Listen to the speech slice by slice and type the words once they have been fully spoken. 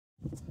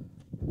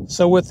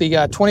So with the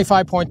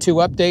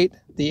 25.2 update,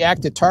 the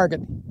active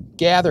target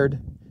gathered,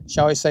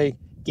 shall we say,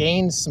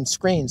 gained some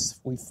screens.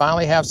 We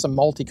finally have some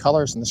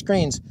multicolors in the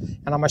screens,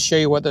 and I'm going to show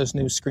you what those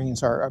new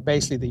screens are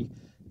basically the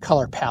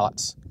color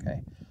palettes.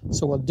 Okay,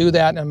 so we'll do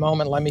that in a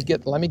moment. Let me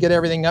get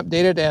everything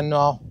updated, and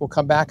we'll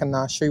come back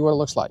and show you what it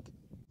looks like.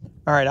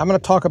 All right, I'm going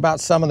to talk about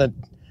some of the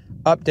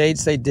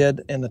updates they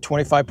did in the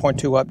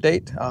 25.2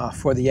 update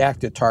for the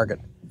active target.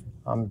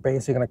 I'm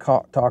basically going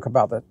to talk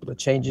about the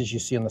changes you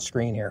see on the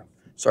screen here.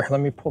 Sorry,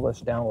 let me pull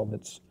this down a little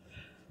bit.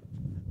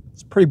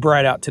 It's pretty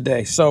bright out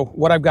today. So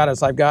what I've got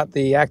is I've got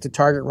the active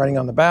target running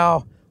on the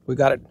bow. We've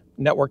got it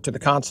networked to the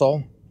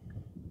console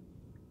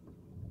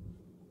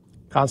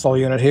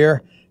unit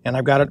here, and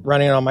I've got it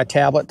running on my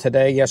tablet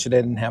today. Yesterday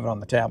I didn't have it on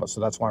the tablet,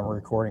 so that's why I'm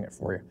recording it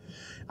for you.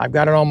 I've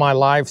got it on my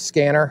live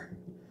scanner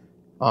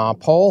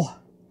pole,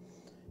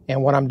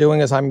 and what I'm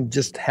doing is I'm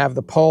just have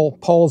the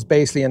pole's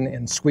basically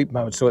in sweep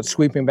mode, so it's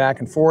sweeping back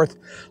and forth.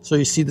 So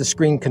you see the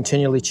screen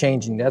continually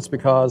changing. That's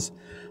because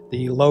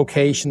the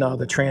location of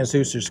the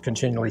transducer is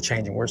continually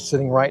changing. We're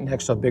sitting right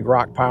next to a big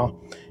rock pile.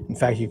 In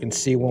fact, you can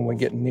see when we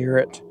get near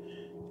it,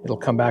 it'll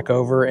come back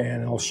over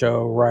and it'll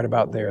show right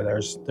about there.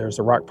 There's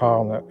the rock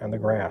pile and the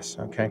grass.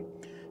 Okay.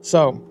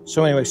 So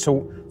anyway,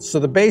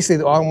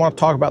 basically I want to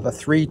talk about the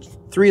three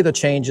of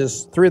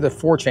the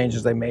four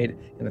changes they made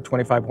in the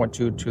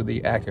 25.2 to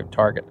the active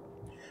target.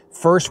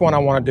 First one I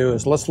want to do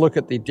is let's look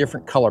at the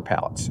different color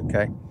palettes.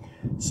 Okay,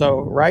 so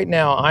right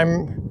now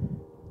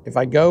if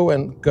I go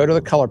to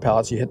the color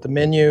palettes, you hit the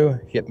menu,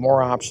 hit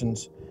more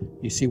options,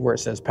 you see where it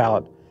says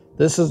palette.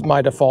 This is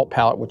my default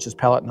palette, which is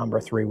palette number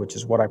 3, which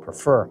is what I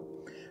prefer.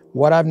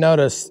 What I've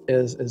noticed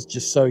is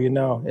just so you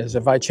know, is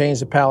if I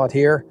change the palette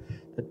here,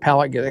 the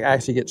palette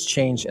actually gets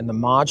changed in the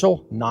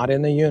module, not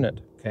in the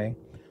unit, okay?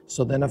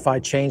 So then if I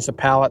change the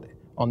palette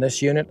on this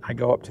unit, I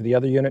go up to the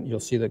other unit, you'll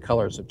see the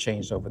colors have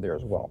changed over there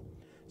as well.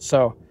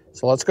 So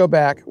let's go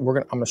back.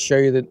 I'm gonna show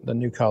you the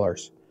new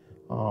colors.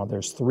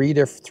 There's three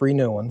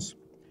new ones.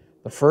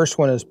 The first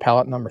one is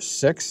palette number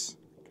 6,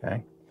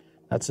 okay?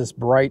 That's this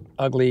bright,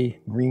 ugly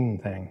green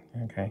thing,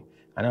 okay?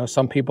 I know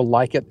some people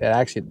like it.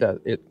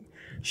 It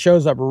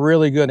shows up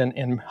really good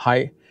in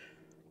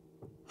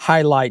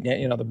highlight,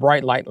 the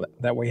bright light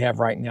that we have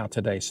right now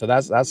today. So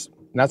that's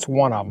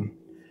one of them.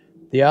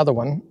 The other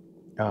one,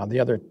 the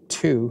other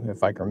two,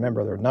 if I can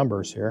remember their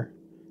numbers here,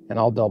 and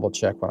I'll double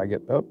check when I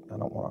get, oh, I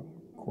don't want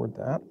to record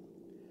that.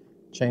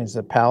 Change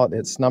the palette,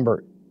 it's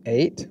number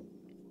 8.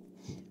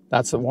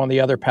 That's one of the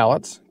other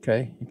palettes,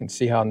 okay? You can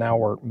see how now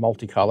we're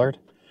multicolored.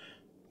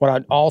 What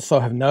I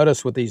also have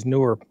noticed with these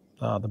newer,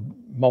 the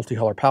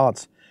multicolor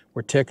palettes,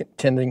 we're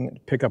tending to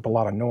pick up a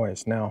lot of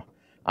noise. Now,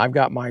 I've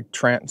got my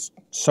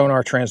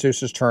Sonar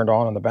transducers turned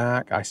on in the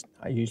back.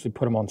 I usually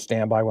put them on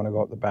standby when I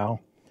go up the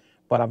bow,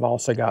 but I've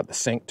also got the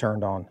sync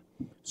turned on,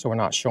 so we're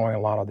not showing a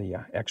lot of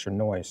the extra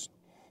noise.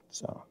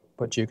 So,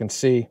 but you can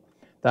see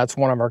that's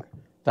one of our,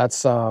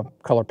 that's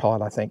color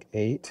palette, I think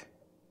 8.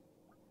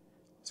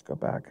 Let's go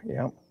back,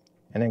 yeah.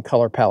 And then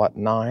color palette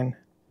 9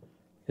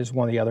 is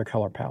one of the other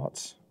color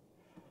palettes.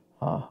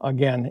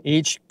 Again,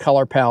 each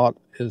color palette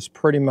is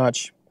pretty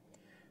much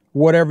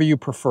whatever you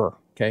prefer,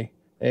 okay?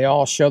 They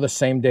all show the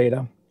same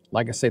data.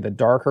 Like I say, the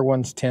darker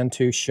ones tend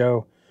to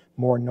show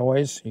more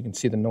noise. You can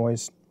see the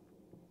noise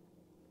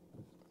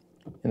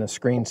in the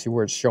screen, see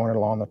where it's showing it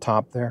along the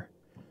top there,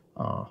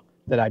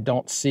 that I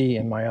don't see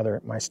in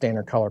my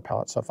standard color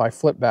palette. So if I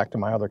flip back to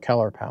my other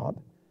color palette,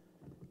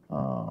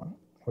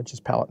 which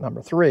is palette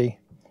number 3,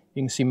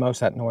 you can see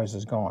most of that noise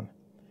is gone.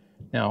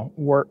 Now,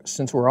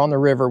 since we're on the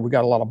river, we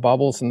got a lot of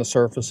bubbles in the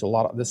surface.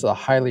 This is a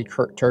highly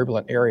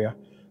turbulent area.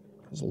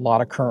 There's a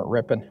lot of current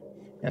ripping,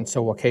 and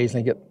so we'll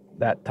occasionally get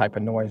that type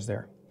of noise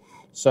there.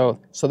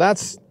 So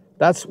that's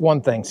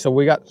one thing. So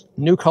we got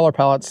new color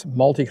palettes,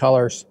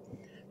 multicolors.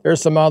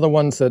 There's some other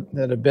ones that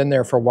have been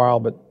there for a while,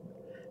 but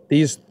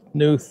these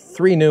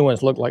 3 new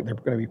ones look like they're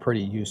going to be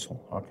pretty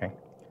useful. Okay.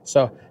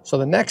 So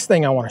the next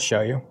thing I want to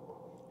show you,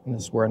 and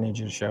this is where I need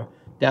you to show,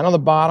 down on the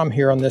bottom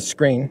here on this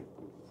screen,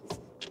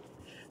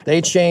 they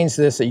changed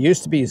this. It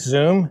used to be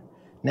zoom.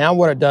 Now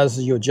what it does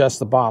is you adjust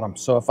the bottom.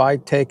 So if I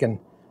take and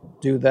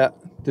do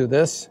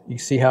this, you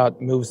see how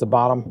it moves the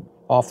bottom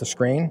off the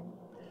screen?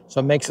 So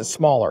it makes it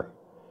smaller.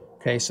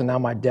 Okay, so now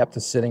my depth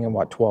is sitting in,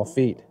 12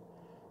 feet.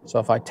 So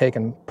if I take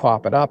and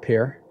pop it up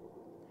here,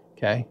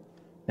 okay,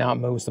 now it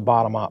moves the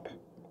bottom up.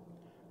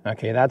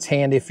 Okay, that's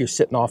handy if you're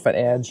sitting off an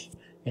edge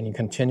and you're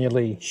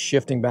continually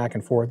shifting back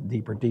and forth,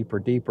 deeper, deeper,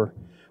 deeper.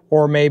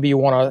 Or maybe you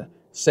want to,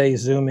 say,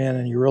 zoom in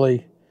and you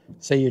really,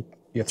 say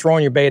you're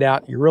throwing your bait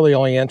out, you're really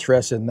only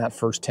interested in that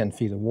first 10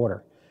 feet of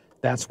water.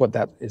 That's what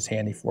that is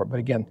handy for. But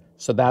again,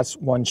 so that's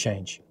one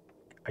change,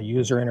 a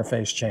user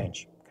interface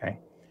change, okay?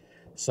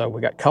 So we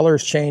got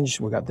colors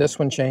changed, we got this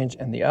one changed,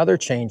 and the other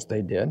change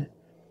they did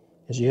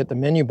is you hit the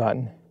menu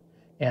button,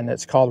 and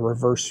it's called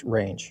reverse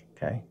range,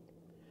 okay?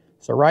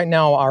 So right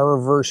now our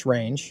reverse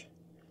range,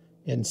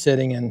 in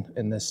sitting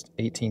in this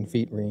 18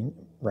 feet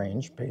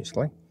range,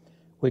 basically,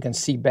 we can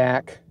see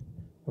back,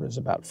 what is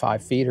about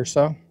 5 feet or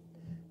so.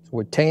 So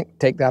we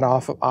take that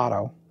off of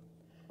auto,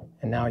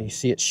 And now you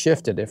see it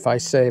shifted. If I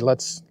say,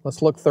 let's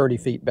look 30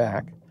 feet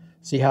back,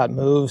 see how it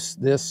moves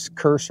this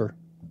cursor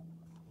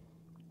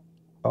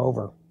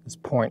over, this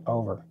point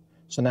over.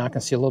 So now I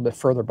can see a little bit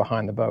further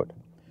behind the boat.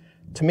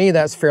 To me,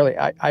 that's fairly,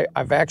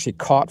 I've actually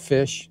caught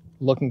fish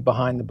looking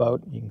behind the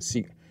boat. You can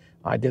see,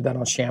 I did that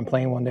on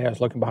Champlain one day. I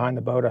was looking behind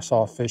the boat. I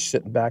saw a fish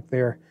sitting back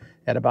there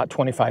at about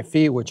 25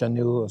 feet, which I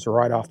knew was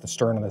right off the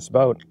stern of this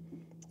boat.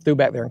 Threw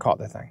back there and caught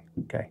the thing,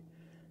 okay?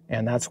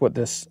 And that's what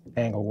this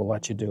angle will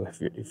let you do.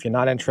 If you're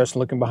not interested in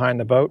looking behind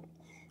the boat,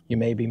 you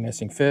may be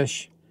missing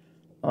fish.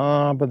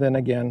 But then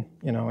again,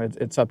 you know,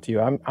 it's up to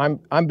you.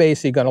 I'm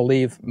basically going to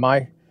leave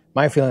my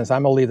feeling is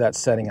I'm going to leave that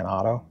setting in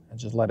auto and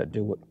just let it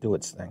do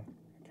its thing.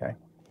 Okay.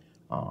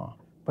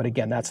 But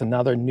again, that's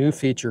another new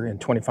feature in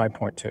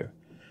 25.2.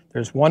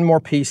 There's one more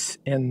piece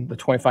in the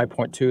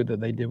 25.2 that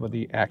they did with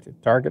the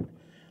active target,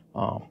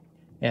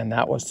 and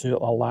that was to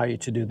allow you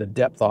to do the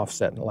depth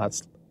offset,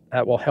 and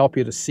that will help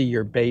you to see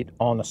your bait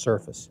on the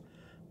surface.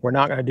 We're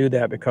not going to do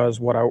that because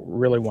what I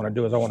really want to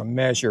do is I want to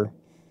measure,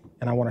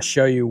 and I want to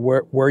show you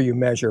where you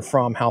measure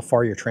from, how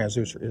far your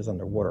transducer is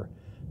underwater.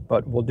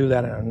 But we'll do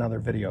that in another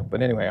video.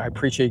 But anyway, I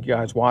appreciate you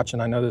guys watching.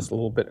 I know this is a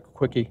little bit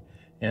quickie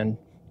and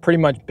pretty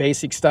much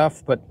basic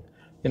stuff, but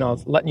you know,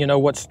 letting you know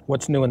what's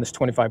new in this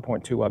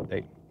 25.2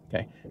 update.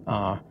 Okay.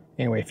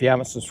 Anyway, if you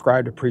haven't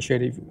subscribed,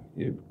 appreciate it. If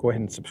you go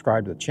ahead and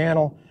subscribe to the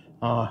channel.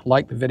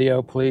 Like the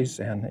video, please.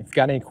 And if you've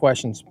got any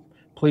questions,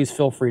 please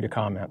feel free to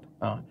comment.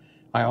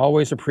 I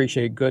always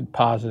appreciate good,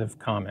 positive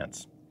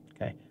comments.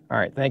 Okay. All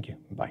right. Thank you.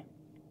 Bye.